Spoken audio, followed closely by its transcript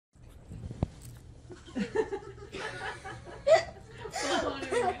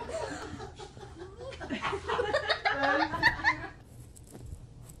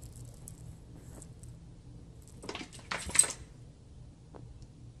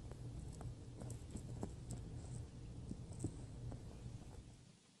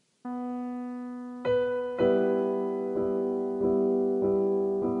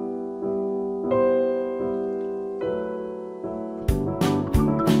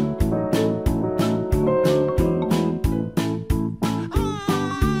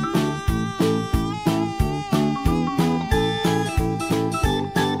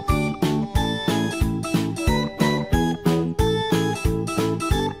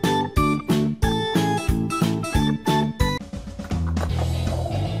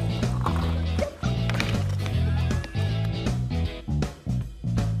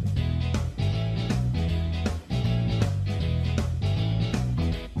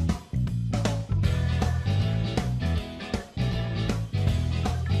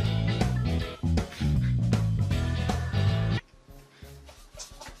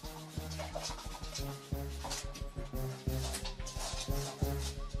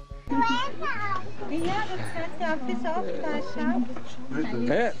Ja, das hört ja auf bis aufpassen.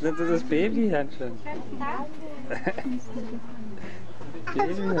 Ja, das Baby hat schon.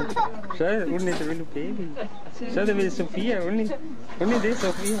 Baby. Schau, unten da will ein Baby. Schau, da will Sophia. Unten das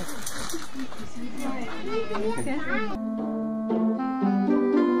Sophia.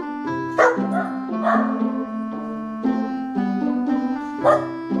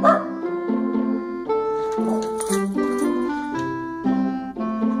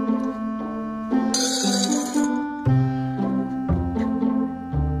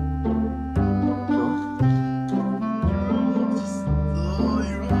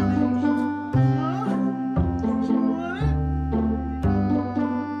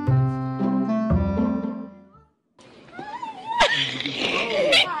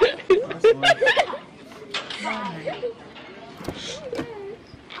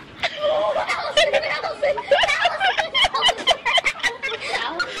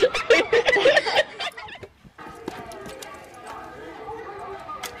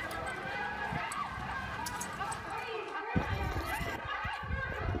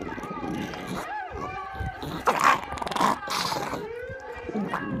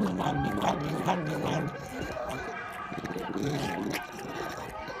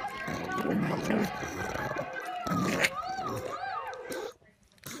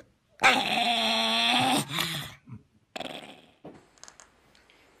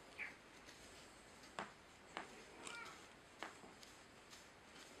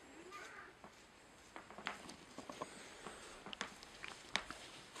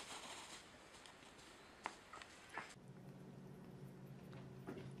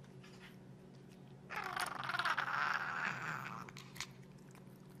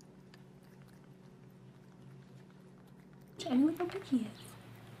 And with the kids.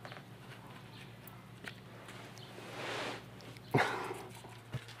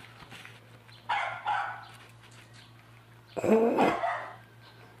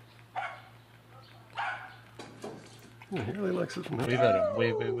 He really likes it. Wave at him.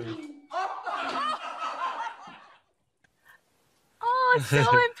 Wave. Oh, so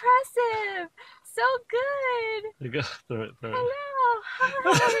impressive. So good. There you go. Throw it. Hello.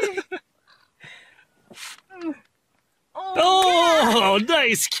 Hi. Oh,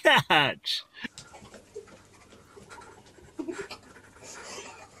 nice catch!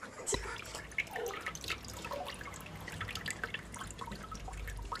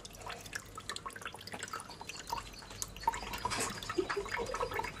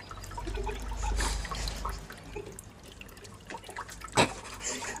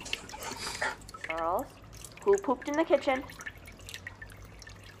 Girls, who pooped in the kitchen?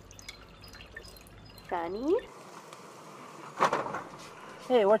 Sunny?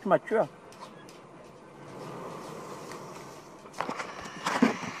 Hey, what's my truck?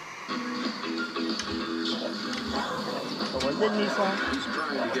 Was it Nissan? He's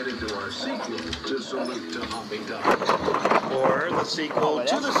trying to get into our sequel to Salute to Hopping Duck. Or the sequel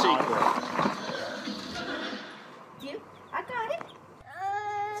to the sequel. I got it.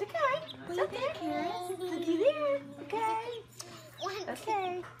 It's okay. It's okay, Karen. Looky there. Okay.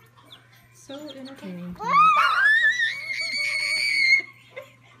 Okay. So entertaining.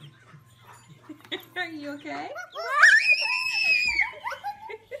 Are you okay?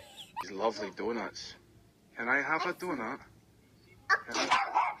 These lovely donuts. Can I have a donut? Okay.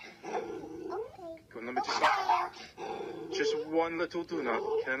 Go on, let me just one little donut.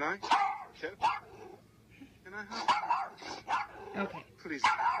 Can I? Can I have? Okay. Please.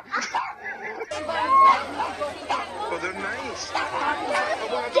 Oh, they're nice.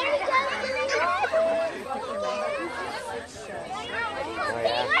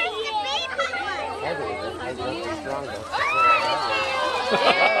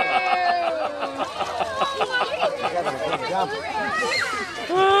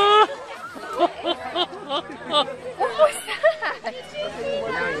 What was that?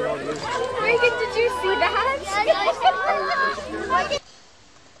 Reagan, did you see that?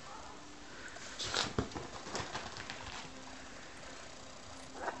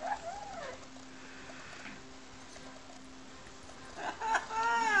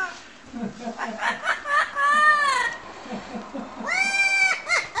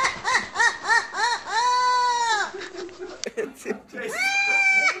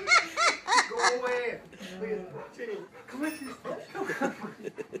 Go away. Jane, come on.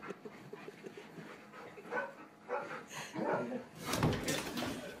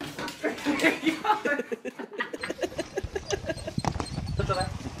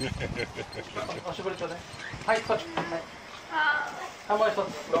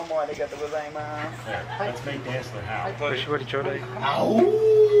 Let's make dance now. Push. What did you do?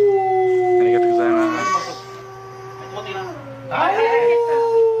 Ow! Thank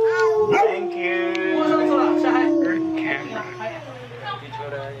you.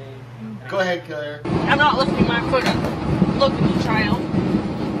 Go ahead, Claire. I'm not lifting my foot up. Look at me, child.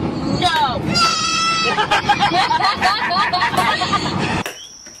 No!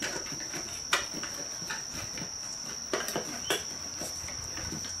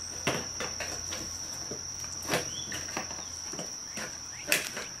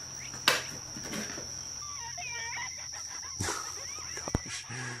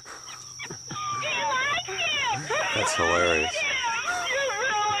 That's hilarious.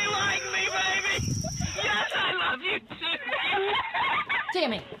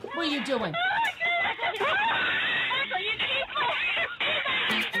 Tammy, what are you doing?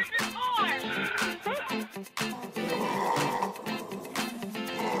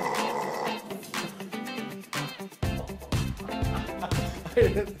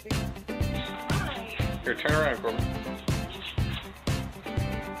 Here, turn around, Corbin.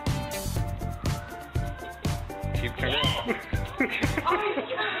 Keep turning around.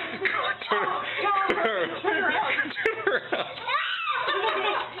 Turn around.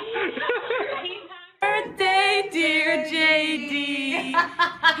 Birthday, dear JD.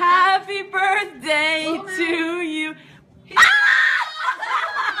 Happy birthday to you.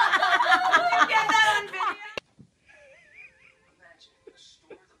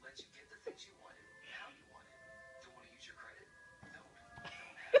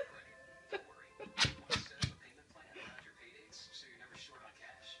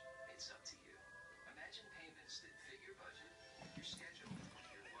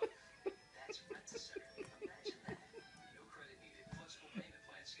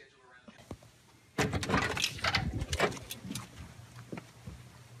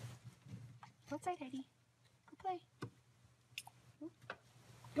 Outside, Heidi. Go play.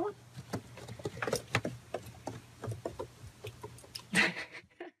 Go on.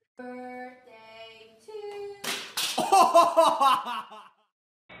 Birthday to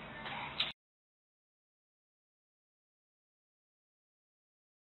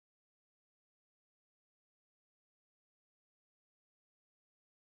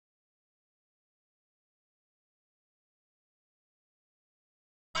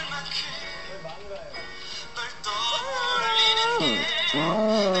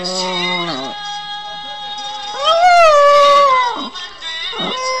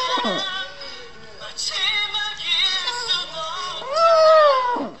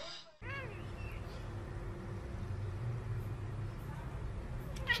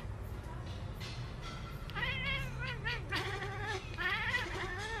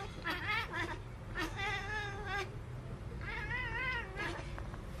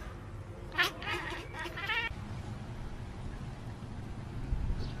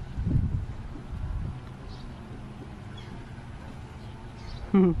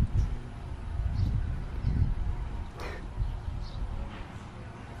Hmm.